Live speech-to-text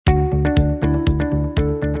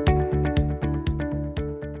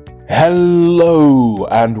Hello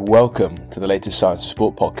and welcome to the latest Science of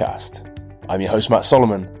Sport podcast. I'm your host Matt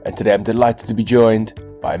Solomon, and today I'm delighted to be joined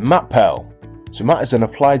by Matt Pell. So Matt is an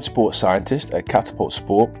applied sports scientist at Catapult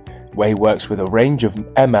Sport, where he works with a range of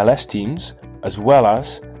MLS teams as well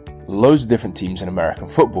as loads of different teams in American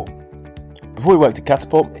football. Before he worked at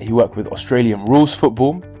Catapult, he worked with Australian rules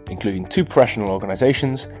football, including 2 professional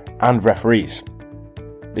organisations and referees.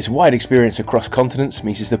 This wide experience across continents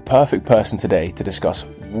means he's the perfect person today to discuss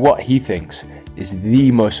what he thinks is the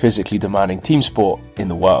most physically demanding team sport in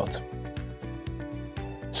the world.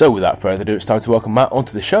 So without further ado, it's time to welcome Matt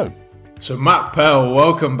onto the show. So Matt Pell,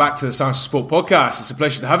 welcome back to the Science of Sport podcast. It's a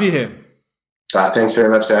pleasure to have you here. Thanks very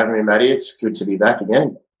much for having me, Matty. It's good to be back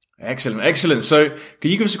again. Excellent. So can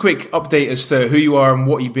you give us a quick update as to who you are and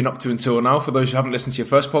what you've been up to until now for those who haven't listened to your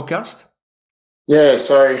first podcast? Yeah,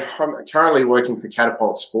 so I'm currently working for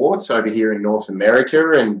Catapult Sports over here in North America,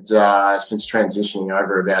 and since transitioning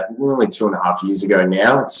over about nearly 2.5 years ago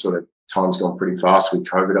now, it's sort of time's gone pretty fast with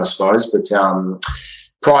COVID, I suppose. But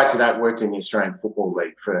prior to that, worked in the Australian Football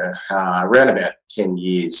League for around about 10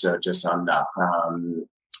 years, so just under.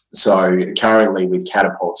 So currently with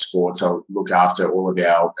Catapult Sports, I look after all of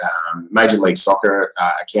our Major League Soccer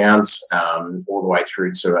accounts, all the way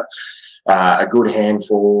through to a good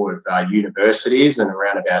handful of universities and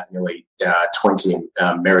around about nearly 20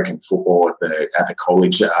 American football at the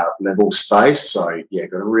college level space. So yeah,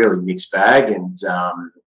 got a really mixed bag, and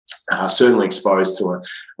certainly exposed to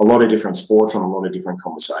a lot of different sports and a lot of different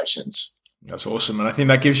conversations. That's awesome. And I think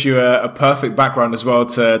that gives you a perfect background as well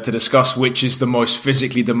to discuss which is the most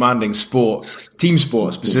physically demanding sport, team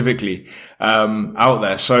sport specifically, out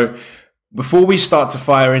there. So before we start to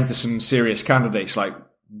fire into some serious candidates, like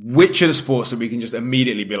which are the sports that we can just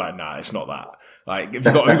immediately be like, nah, it's not that? Like, if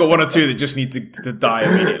you've got 1 or 2 that just need to die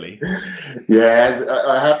immediately. Yeah,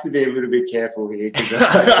 I have to be a little bit careful here because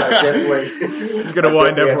I definitely just going to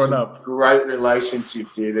wind everyone up. Great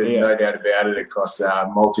relationships here. There's no doubt about it across a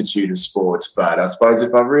multitude of sports. But I suppose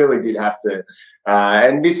if I really did have to,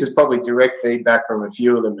 and this is probably direct feedback from a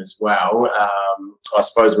few of them as well. I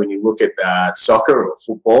suppose when you look at soccer or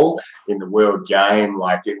football in the world game,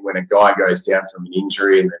 like when a guy goes down from an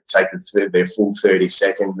injury and they take their full 30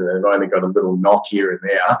 seconds and they've only got a little knock here and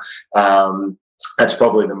there, that's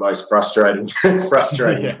probably the most frustrating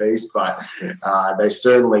piece. But they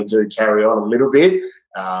certainly do carry on a little bit.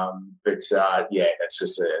 That's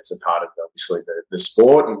just it's a part of obviously the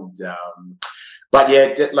sport. And but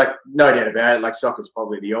yeah, like no doubt about it, like soccer's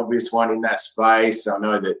probably the obvious one in that space. I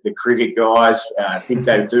know that the cricket guys think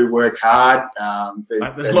they do work hard.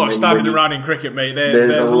 There's a lot of standing around in cricket, mate.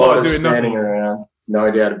 There's a lot of standing around,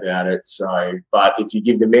 no doubt about it. So, but if you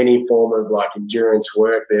give them any form of like endurance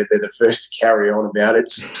work, they're the first to carry on about it.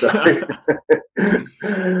 So,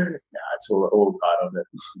 it's all part of it.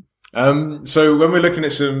 So when we're looking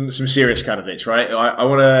at some serious candidates, right, I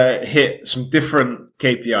want to hit some different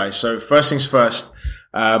KPIs. So first things first,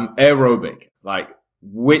 aerobic, like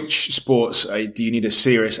which sports do you need a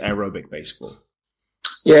serious aerobic base for?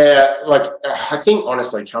 Yeah, like I think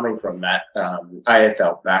honestly coming from that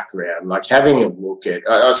AFL background, like having a look at,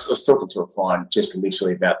 I was talking to a client just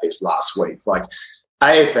literally about this last week, like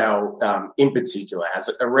AFL in particular has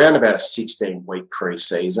around about a 16-week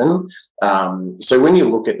pre-season. So when you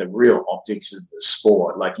look at the real optics of the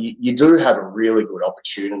sport, like you do have a really good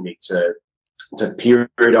opportunity to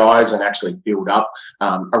periodise and actually build up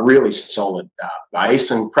a really solid base,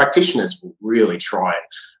 and practitioners will really try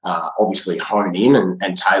and obviously hone in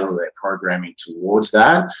and tailor their programming towards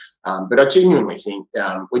that. But I genuinely think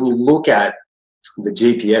when you look at the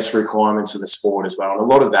GPS requirements of the sport as well, and a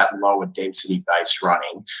lot of that lower density based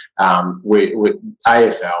running,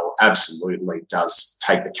 AFL absolutely does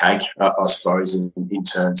take the cake, I suppose, in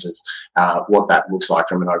terms of what that looks like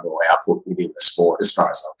from an overall output within the sport, as far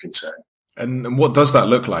as I'm concerned. And what does that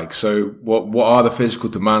look like? So what are the physical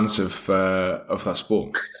demands of that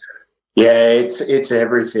sport? Yeah, it's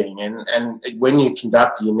everything, and when you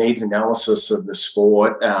conduct your needs analysis of the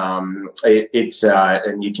sport, and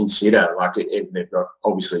you consider like they've got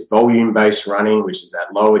obviously volume-based running, which is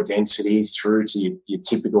that lower density, through to your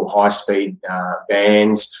typical high-speed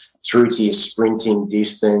bands, through to your sprinting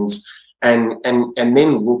distance, and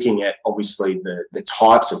then looking at obviously the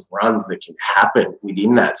types of runs that can happen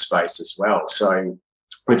within that space as well. So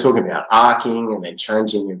we're talking about arcing and then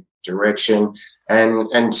changing of direction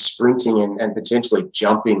and sprinting and potentially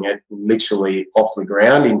jumping it literally off the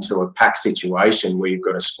ground into a pack situation where you've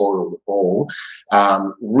got to spoil the ball.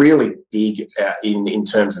 Really big in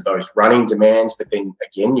terms of those running demands, but then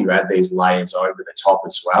again, you add these layers over the top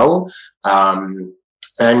as well.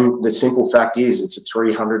 And the simple fact is it's a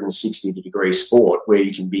 360-degree sport where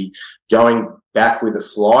you can be going back with a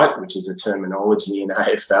flight, which is a terminology in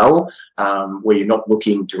AFL, where you're not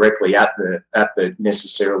looking directly at the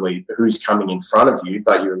necessarily who's coming in front of you,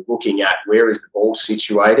 but you're looking at where is the ball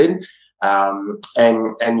situated,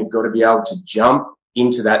 and you've got to be able to jump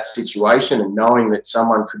into that situation, and knowing that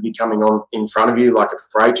someone could be coming on in front of you like a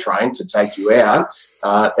freight train to take you out,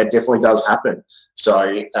 that definitely does happen.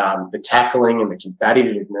 So the tackling and the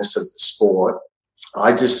combativeness of the sport,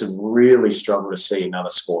 I just really struggle to see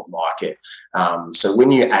another sport like it. So when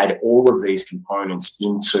you add all of these components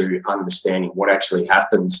into understanding what actually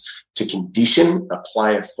happens to condition a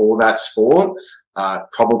player for that sport,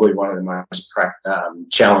 probably one of the most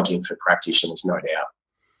challenging for practitioners, no doubt.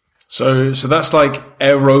 So that's like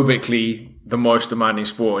aerobically the most demanding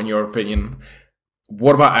sport in your opinion.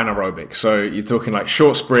 What about anaerobic? So you're talking like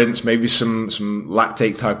short sprints, maybe some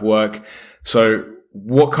lactate type work. So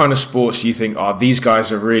what kind of sports do you think these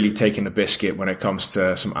guys are really taking the biscuit when it comes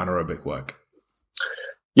to some anaerobic work?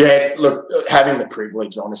 Yeah, look, having the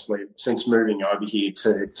privilege, honestly, since moving over here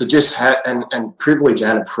to just have and privilege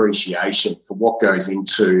and appreciation for what goes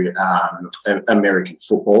into American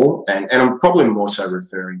football, and I'm probably more so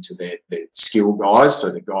referring to their skill guys, so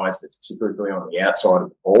the guys that are typically on the outside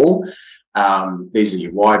of the ball. These are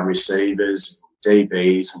your wide receivers,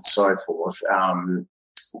 DBs, and so forth.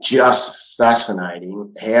 Just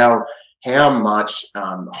fascinating how much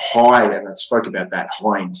high, and I spoke about that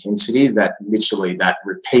high intensity, that literally that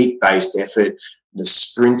repeat-based effort, the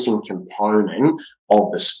sprinting component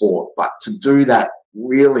of the sport. But to do that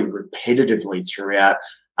really repetitively throughout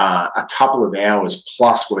a couple of hours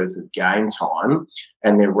plus worth of game time,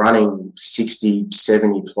 and they're running 60,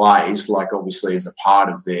 70 plays, like obviously as a part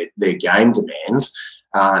of their game demands,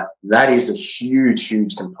 that is a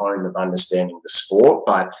huge component of understanding the sport,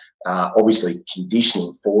 but obviously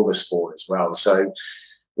conditioning for the sport as well. So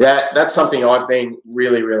that's something I've been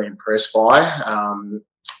really impressed by.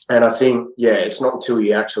 And I think, it's not until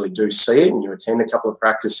you actually do see it and you attend a couple of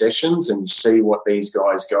practice sessions and you see what these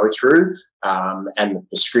guys go through, and the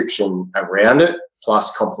prescription around it,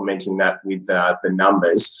 plus complementing that with the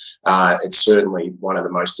numbers, it's certainly one of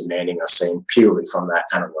the most demanding I've seen purely from that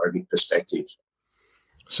anaerobic perspective.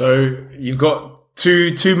 So you've got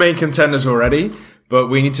two main contenders already, but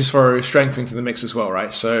we need to throw strength into the mix as well,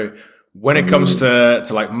 right? So when it comes to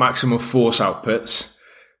like maximum force outputs,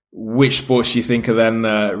 which sports do you think are then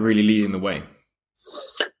really leading the way?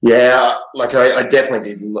 Yeah, like I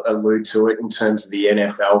definitely did allude to it in terms of the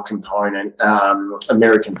NFL component.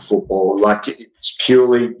 American football, like it's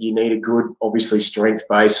purely, you need a good, obviously, strength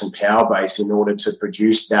base and power base in order to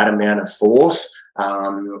produce that amount of force. Now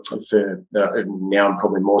I'm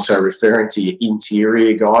probably more so referring to your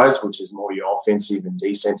interior guys, which is more your offensive and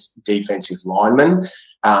defensive linemen.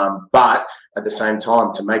 But at the same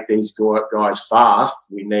time, to make these guys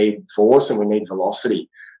fast, we need force and we need velocity.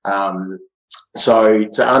 So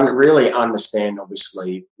to really understand,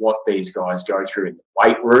 obviously, what these guys go through in the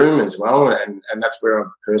weight room as well, and that's where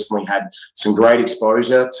I've personally had some great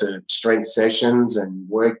exposure to strength sessions and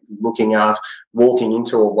walking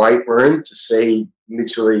into a weight room to see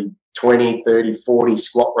literally 20, 30, 40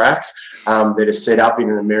 squat racks that are set up in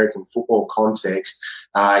an American football context.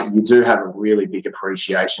 You do have a really big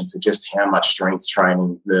appreciation for just how much strength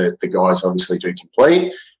training the guys obviously do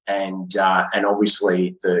complete, and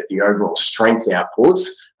obviously the overall strength outputs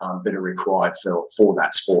that are required for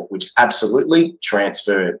that sport, which absolutely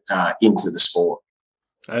transfer into the sport.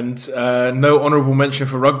 And no honourable mention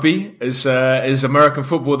for rugby. Is American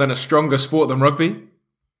football then a stronger sport than rugby?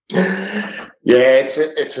 Yeah,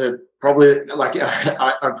 it's a probably, like,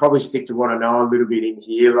 I probably stick to what I know a little bit in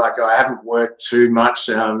here. Like, I haven't worked too much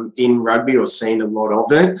in rugby or seen a lot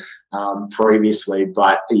of it previously,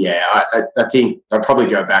 but yeah, I think I'd probably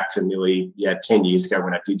go back to nearly 10 years ago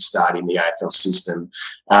when I did start in the AFL system,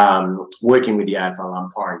 working with the AFL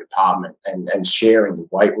umpiring department and sharing the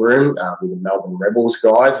weight room with the Melbourne Rebels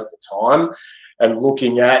guys at the time, and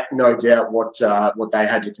looking at, no doubt, what they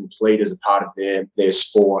had to complete as a part of their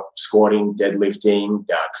sport: squatting, deadlifting,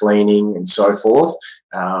 cleaning, and so forth.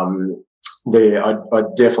 I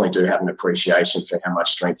definitely do have an appreciation for how much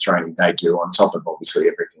strength training they do on top of obviously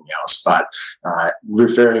everything else. But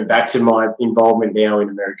referring back to my involvement now in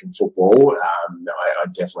American football, I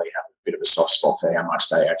definitely have a bit of a soft spot for how much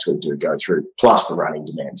they actually do go through, plus the running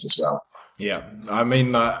demands as well. Yeah, I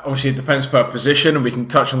mean, obviously it depends per position, and we can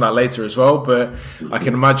touch on that later as well, but I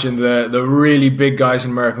can imagine the really big guys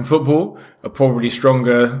in American football are probably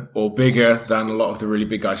stronger or bigger than a lot of the really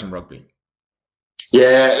big guys in rugby.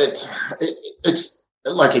 Yeah, it's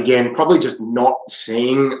like, again, probably just not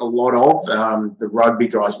seeing a lot of the rugby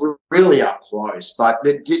guys. We're really up close, but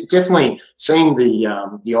definitely seeing the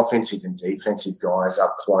offensive and defensive guys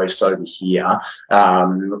up close over here.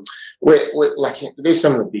 We're like, they're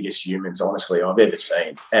some of the biggest humans, honestly, I've ever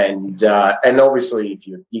seen. And obviously, if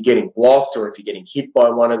you're getting blocked or if you're getting hit by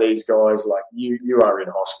one of these guys, like, you are in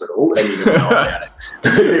hospital and you don't know about it.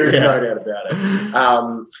 There is no doubt about it.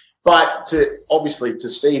 But to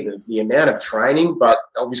see the amount of training, but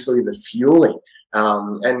obviously the fueling,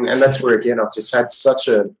 and that's where, again, I've just had such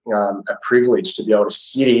a privilege to be able to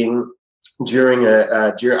sit in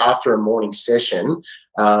after a morning session,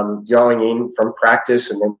 going in from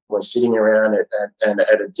practice, and then we're sitting around at a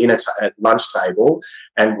at lunch table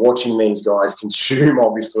and watching these guys consume,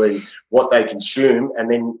 obviously, what they consume, and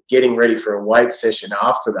then getting ready for a weight session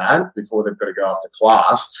after that before they've got to go off to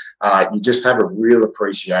class. You just have a real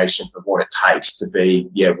appreciation for what it takes to be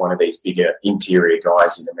one of these bigger interior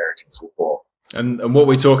guys in American football. And what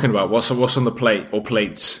we're talking about, what's on the plate or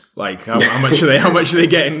plates? Like how much are they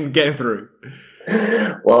getting through?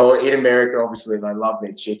 Well, in America, obviously, they love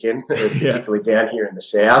their chicken, particularly down here in the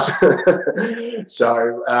South.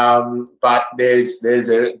 So, but there's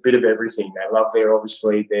a bit of everything. They love their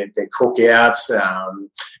cookouts,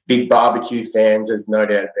 big barbecue fans, there's no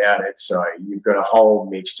doubt about it. So you've got a whole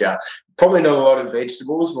mixture. Probably not a lot of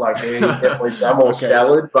vegetables, like there's definitely some more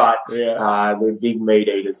salad, but they're big meat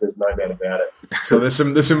eaters, there's no doubt about it. So there's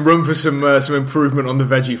some room for some improvement on the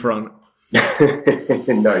veggie front.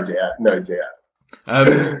 No doubt.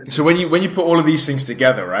 So when you put all of these things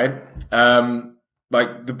together, right?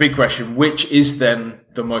 Like the big question, which is then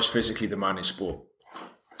the most physically demanding sport?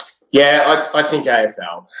 Yeah, I think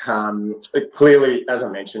AFL. Clearly, as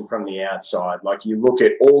I mentioned from the outside, like you look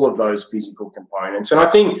at all of those physical components, and I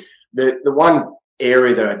think the one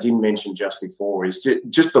area that I didn't mention just before is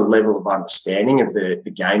just the level of understanding of the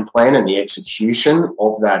game plan and the execution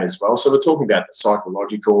of that as well. So we're talking about the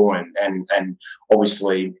psychological and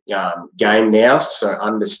obviously game now, so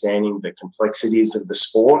understanding the complexities of the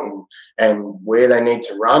sport and where they need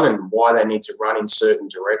to run and why they need to run in certain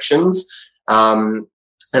directions.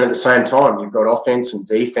 And at the same time, you've got offense and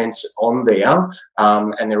defense on there,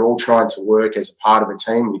 and they're all trying to work as a part of a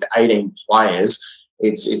team with 18 players.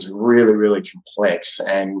 It's really, really complex.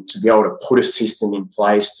 And to be able to put a system in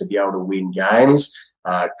place to be able to win games,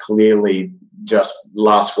 clearly just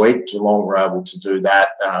last week, Geelong were able to do that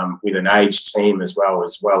with an aged team as well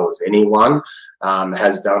as anyone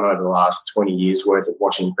has done over the last 20 years worth of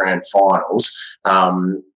watching grand finals.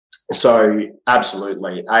 So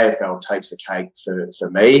absolutely, AFL takes the cake for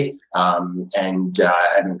me, and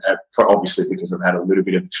obviously because I've had a little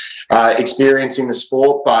bit of experience in the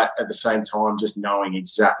sport, but at the same time, just knowing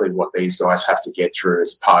exactly what these guys have to get through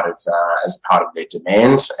as part of their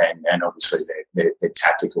demands, and obviously their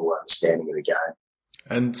tactical understanding of the game.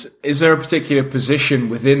 And is there a particular position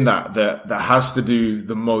within that has to do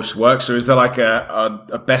the most work? So is there like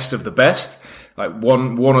a best of the best? Like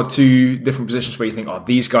one or two different positions where you think, oh,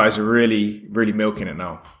 these guys are really, really milking it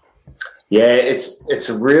now? Yeah, it's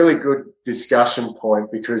a really good discussion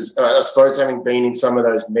point because I suppose having been in some of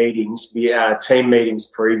those meetings, the team meetings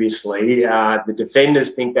previously, the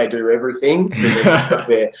defenders think they do everything.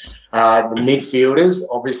 The midfielders,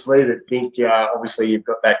 obviously, that think obviously you've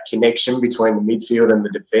got that connection between the midfield and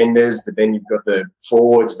the defenders, but then you've got the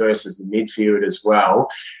forwards versus the midfield as well.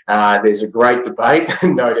 There's a great debate,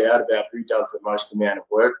 no doubt, about who does the most amount of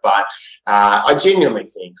work, but I genuinely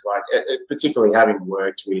think, like, particularly having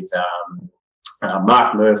worked with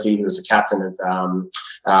Mark Murphy, who was a captain of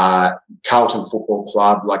Carlton Football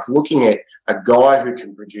Club, like looking at a guy who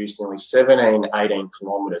can produce nearly 17, 18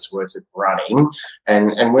 kilometres worth of running.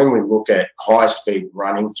 And when we look at high-speed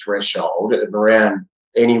running threshold of around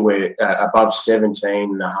anywhere above 17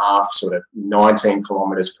 and a half, sort of 19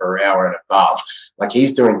 kilometres per hour and above, like he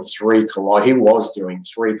was doing 3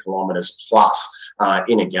 kilometres plus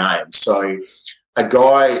in a game. So a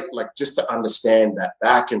guy, like, just to understand that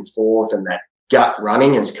back and forth and that gut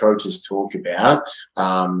running, as coaches talk about,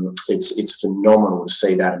 it's phenomenal to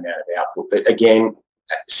see that amount of output. But again,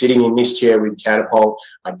 sitting in this chair with Catapult,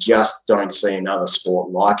 I just don't see another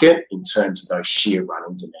sport like it in terms of those sheer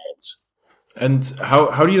running demands. And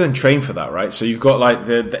how do you then train for that, right? So you've got like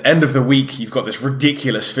the end of the week, you've got this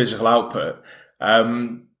ridiculous physical output.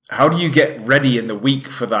 How do you get ready in the week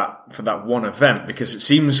for that one event? Because it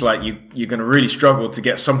seems like you're going to really struggle to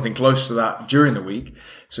get something close to that during the week.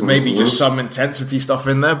 So maybe just some intensity stuff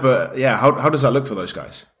in there. But yeah, how does that look for those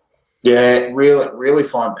guys? Yeah, really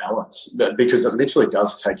fine balance, because it literally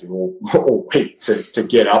does take you all week to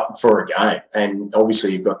get up for a game. And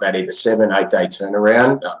obviously you've got that either 7-8 day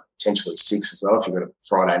turnaround, potentially 6 as well if you've got a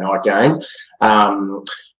Friday night game.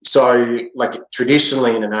 So, like,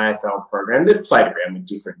 traditionally in an AFL program, they've played around with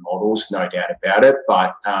different models, no doubt about it,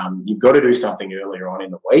 but you've got to do something earlier on in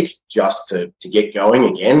the week just to get going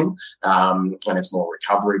again, and it's more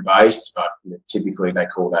recovery-based, but typically they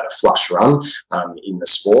call that a flush run in the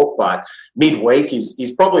sport. But midweek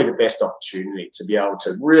is probably the best opportunity to be able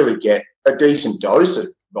to really get a decent dose of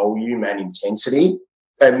volume and intensity,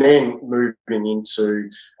 and then moving into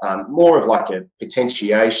more of like a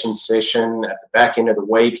potentiation session at the back end of the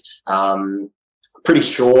week. Pretty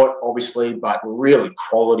short, obviously, but really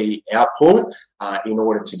quality output in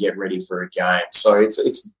order to get ready for a game. So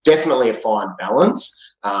it's definitely a fine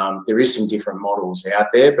balance. There is some different models out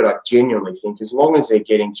there, but I genuinely think as long as they're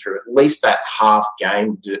getting through at least that half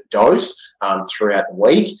game dose throughout the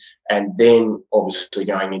week, and then obviously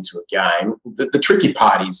going into a game, the tricky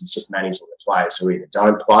part is just managing the players who either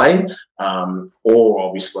don't play or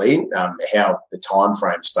obviously how the time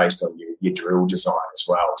frame's based on your drill design as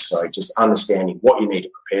well. So just understanding what you need to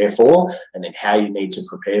prepare for and then how you need to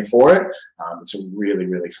prepare for it. It's a really,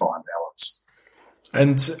 really fine balance.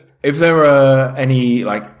 And if there are any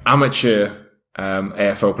like amateur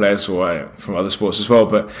AFL players or from other sports as well,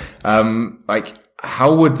 but like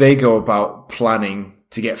how would they go about planning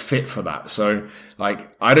to get fit for that? So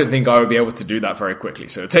like, I don't think I would be able to do that very quickly.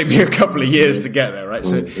 So it'd take me a couple of years to get there, right?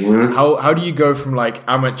 So how do you go from like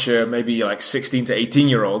amateur, maybe like 16 to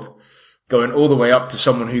 18-year-old going all the way up to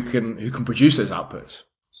someone who can produce those outputs?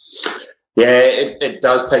 Yeah, it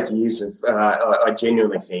does take years of, I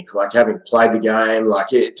genuinely think, like having played the game,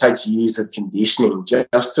 like it takes years of conditioning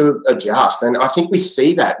just to adjust. And I think we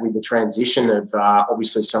see that with the transition of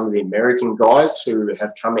obviously some of the American guys who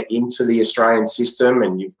have come into the Australian system,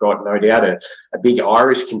 and you've got no doubt a big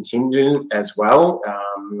Irish contingent as well.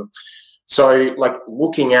 So, like,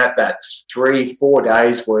 looking at that 3-4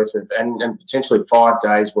 days worth of, and potentially 5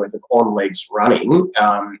 days worth of on legs running,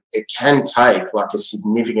 it can take like a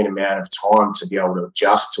significant amount of time to be able to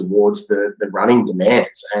adjust towards the running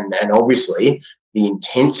demands and obviously the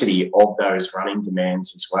intensity of those running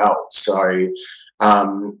demands as well. So,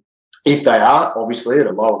 if they are obviously at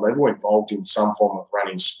a lower level involved in some form of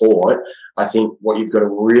running sport, I think what you've got to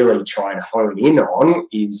really try and hone in on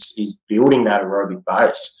is building that aerobic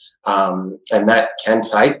base. And that can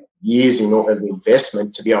take years of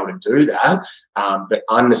investment to be able to do that, but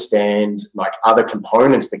understand like other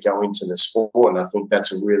components that go into the sport. And I think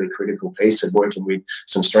that's a really critical piece of working with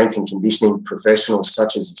some strength and conditioning professionals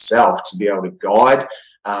such as yourself to be able to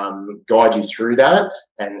guide you through that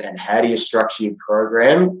and how do you structure your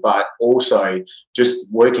program, but also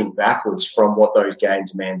just working backwards from what those game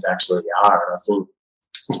demands actually are. And I think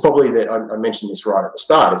it's probably that I mentioned this right at the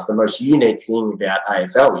start. It's the most unique thing about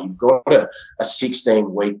AFL. You've got a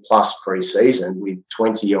 16-week plus pre-season with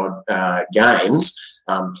 20-odd games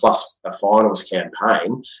plus a finals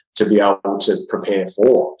campaign to be able to prepare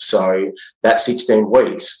for. So that 16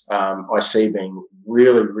 weeks I see being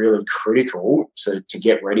really, really critical to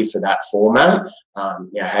get ready for that format.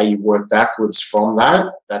 How you work backwards from that,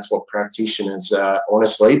 that's what practitioners are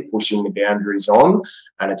honestly pushing the boundaries on.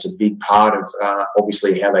 And it's a big part of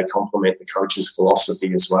obviously how they complement the coach's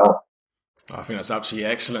philosophy as well. I think that's absolutely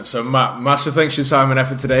excellent. So Matt, massive thanks for your time and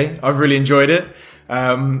effort today. I've really enjoyed it.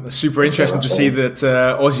 Super interesting to see that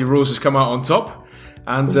Aussie Rules has come out on top.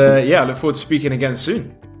 And I look forward to speaking again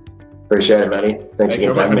soon. Appreciate it, Matty. Thanks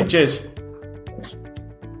again for having me. Cheers. Thanks.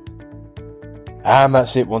 And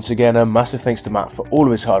that's it once again. A massive thanks to Matt for all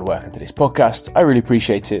of his hard work on today's podcast. I really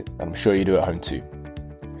appreciate it, and I'm sure you do at home too.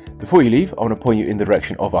 Before you leave, I want to point you in the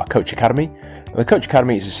direction of our Coach Academy. Now, the Coach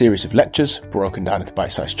Academy is a series of lectures broken down into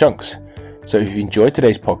bite-sized chunks. So if you've enjoyed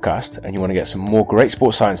today's podcast and you want to get some more great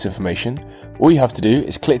sports science information, all you have to do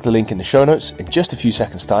is click the link in the show notes in just a few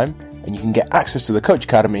seconds' time, and you can get access to the Coach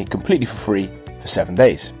Academy completely for free for 7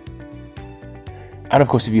 days. And of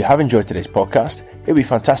course, if you have enjoyed today's podcast, it would be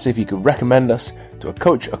fantastic if you could recommend us to a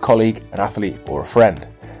coach, a colleague, an athlete, or a friend.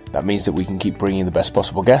 That means that we can keep bringing the best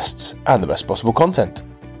possible guests and the best possible content.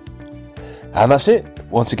 And that's it.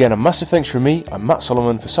 Once again, a massive thanks from me. I'm Matt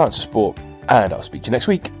Solomon for Science of Sport, and I'll speak to you next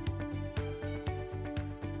week.